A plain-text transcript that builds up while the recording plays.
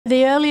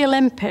The early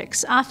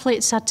Olympics,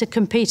 athletes had to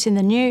compete in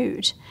the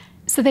nude.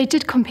 So they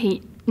did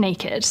compete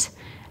naked,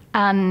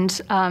 and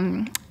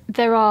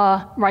there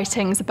are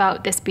writings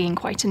about this being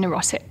quite an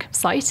erotic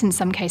sight in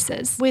some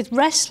cases. With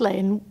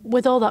wrestling,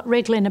 with all that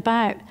wriggling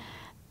about,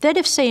 they'd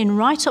have seen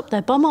right up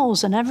their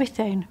bumholes and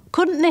everything.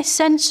 Couldn't they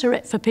censor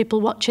it for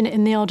people watching it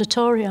in the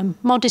auditorium,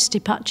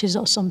 modesty patches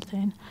or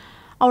something?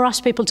 Or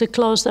ask people to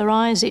close their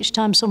eyes each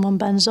time someone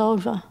bends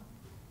over?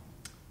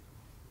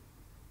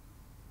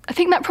 I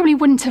think that probably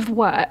wouldn't have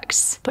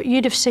worked. But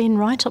you'd have seen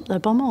right up their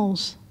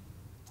bumholes.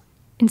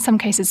 In some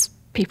cases,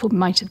 people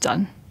might have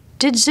done.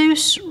 Did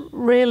Zeus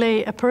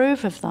really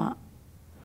approve of that?